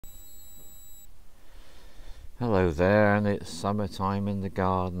Hello there, and it's summertime in the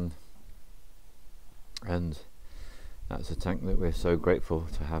garden, and that's a tank that we're so grateful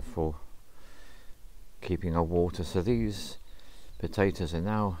to have for keeping our water. So these potatoes are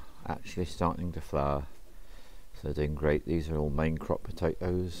now actually starting to flower, so they're doing great. These are all main crop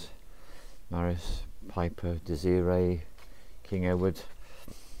potatoes: Maris, Piper, Desiree, King Edward.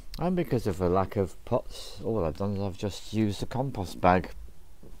 And because of a lack of pots, all I've done is I've just used a compost bag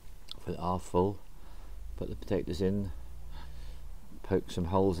for half full. Put the potatoes in, poke some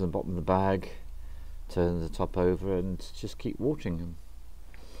holes in the bottom of the bag, turn the top over, and just keep watering them.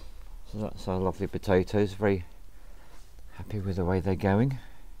 So that's our lovely potatoes. Very happy with the way they're going.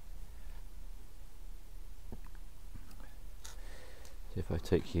 So if I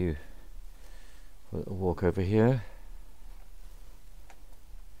take you for a little walk over here,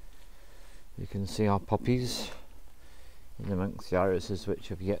 you can see our poppies in amongst the irises which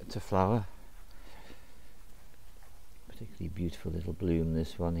have yet to flower. Particularly beautiful little bloom,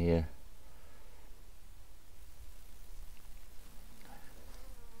 this one here.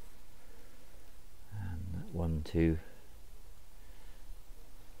 And that one too.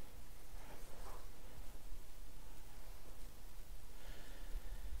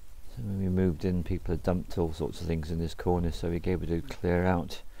 So when we moved in, people had dumped all sorts of things in this corner, so we gave it a clear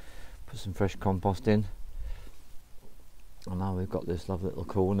out, put some fresh compost in, and now we've got this lovely little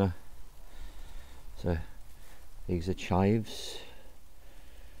corner. So these are chives,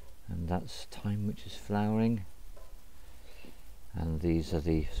 and that's thyme which is flowering, and these are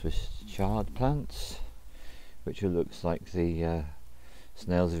the Swiss chard plants, which it looks like the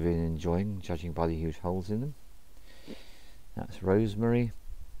snails have been enjoying, judging by the huge holes in them. That's rosemary,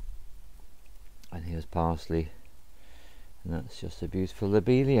 and here's parsley, and that's just a beautiful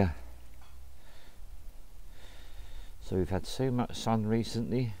lobelia. So we've had so much sun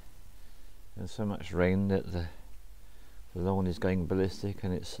recently and so much rain that the lawn is going ballistic,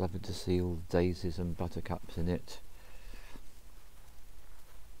 and it's lovely to see all the daisies and buttercups in it.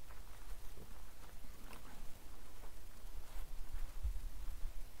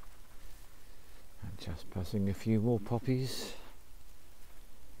 And just passing a few more poppies,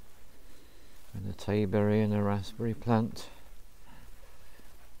 and a tayberry and a raspberry plant.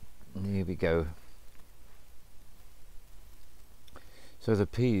 And here we go. So the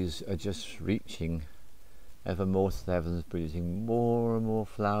peas are just reaching ever more to the heavens, producing more and more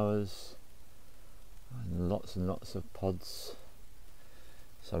flowers, and lots of pods,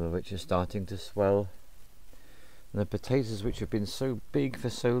 some of which are starting to swell. And the potatoes, which have been so big for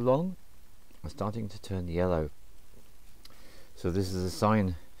so long, are starting to turn yellow. So this is a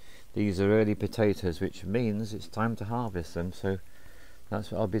sign these are early potatoes, which means it's time to harvest them. So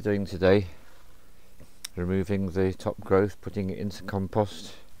that's what I'll be doing today, removing the top growth, putting it into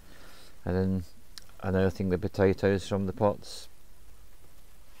compost, and then unearthing the potatoes from the pots.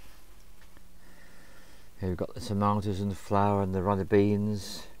 Here we've got the tomatoes in flower and the runner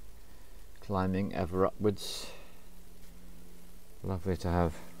beans climbing ever upwards. Lovely to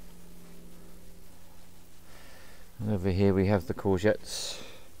have. And over here we have the courgettes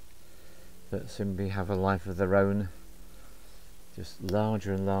that simply have a life of their own, just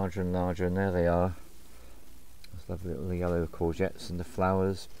larger and larger and larger, and there they are. Those lovely little yellow courgettes, and the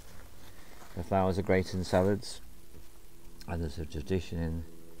flowers. The flowers are great in salads, and there's a tradition in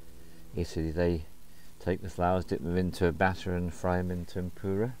Italy, they take the flowers, dip them into a batter and fry them in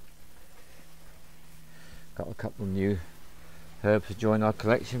tempura. Got a couple of new herbs to join our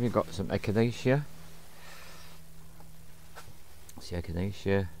collection. We've got some echinacea. It's the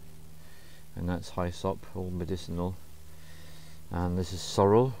echinacea, and that's hyssop, all medicinal. And this is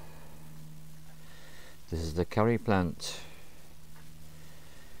sorrel. This is the curry plant.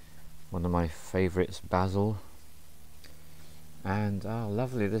 One of my favourites, basil. And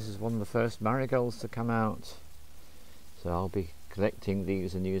lovely, this is one of the first marigolds to come out. So I'll be collecting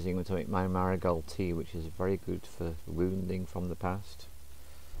these and using them to make my marigold tea, which is very good for wounding from the past.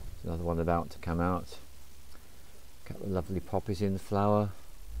 There's another one about to come out. A couple of lovely poppies in flower.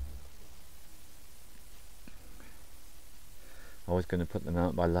 I was going to put them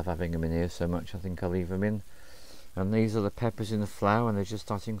out, but I love having them in here so much, I think I'll leave them in. And these are the peppers in the flower, and they're just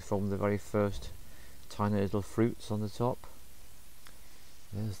starting to form the very first tiny little fruits on the top.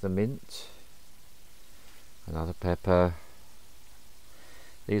 There's the mint, another pepper.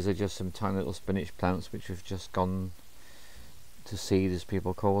 These are just some tiny little spinach plants which have just gone to seed, as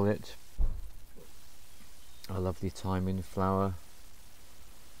people call it. A lovely thyme in flower,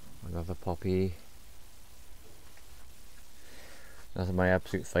 another poppy. That's my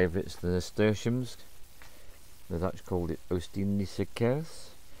absolute favourites, the nasturtiums. The Dutch called it Oostindische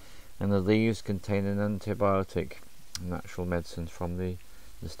kers, and the leaves contain an antibiotic, natural medicine from the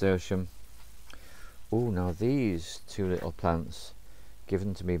nasturtium. Oh, now these two little plants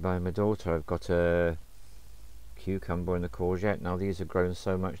given to me by my daughter. I've got a cucumber and a courgette. Now these have grown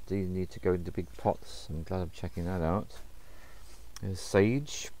so much these need to go into big pots. I'm glad I'm checking that out. There's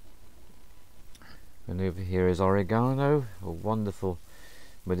sage, and over here is oregano, a wonderful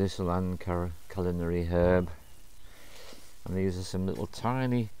medicinal and culinary herb. And these are some little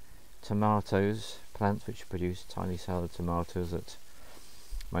tiny tomatoes, plants which produce tiny salad tomatoes that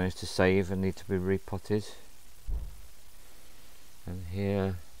managed to save and need to be repotted. And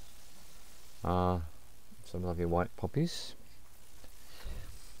here are some lovely white poppies.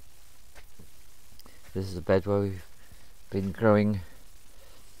 This is a bed where we've been growing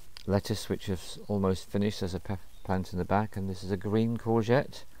lettuce, which is almost finished. There's a plant in the back, and this is a green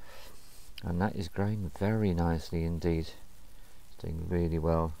courgette, and that is growing very nicely indeed. It's doing really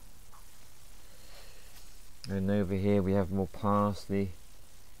well. And over here we have more parsley,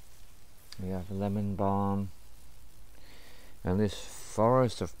 we have lemon balm, and this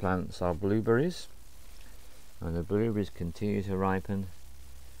forest of plants are blueberries, and the blueberries continue to ripen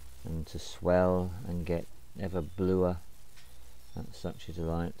and to swell and get ever bluer. That's such a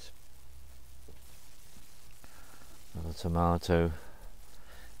delight. Another tomato,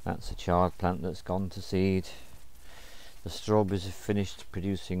 that's a chard plant that's gone to seed. The strawberries have finished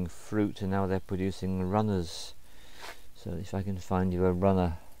producing fruit and now they're producing runners. So if I can find you a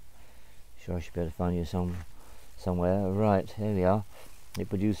runner, sure I should be able to find you somewhere. Right, here we are. It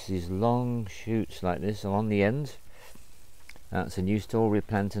produces these long shoots like this along the end. That's a new strawberry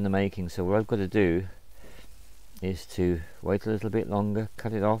plant in the making. So what I've got to do is to wait a little bit longer,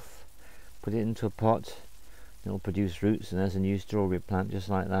 cut it off, put it into a pot. It'll produce roots, and there's a new strawberry plant just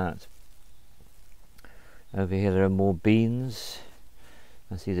like that. Over here there are more beans.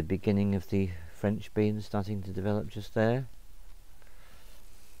 I see the beginning of the French beans starting to develop just there.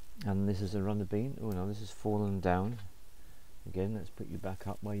 And this is a runner bean. Oh no, this has fallen down. Again, let's put you back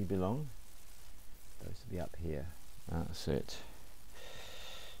up where you belong. Supposed to be up here. That's it.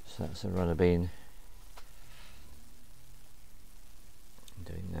 So that's a runner bean. I'm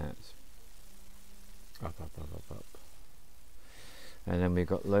doing that. Up, up, up, up, up. And then we've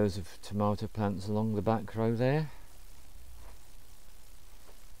got loads of tomato plants along the back row there.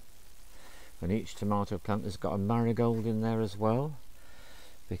 And each tomato plant has got a marigold in there as well,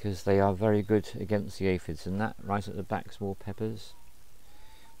 because they are very good against the aphids. And that right at the back's more peppers.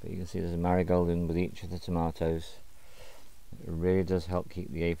 But you can see there's a marigold in with each of the tomatoes. It really does help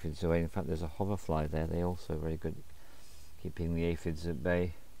keep the aphids away. In fact, there's a hoverfly there. They're also very good at keeping the aphids at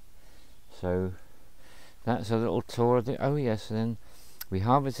bay. So that's a little tour of the... Oh yes, and then we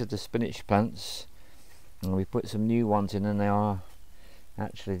harvested the spinach plants and we put some new ones in, and they are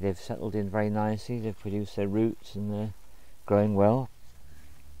actually, they've settled in very nicely. They've produced their roots and they're growing well,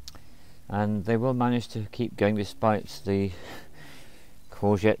 and they will manage to keep going despite the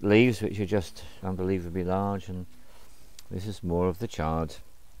courgette leaves, which are just unbelievably large. And this is more of the chard,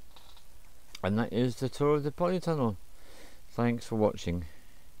 and that is the tour of the polytunnel. Thanks for watching.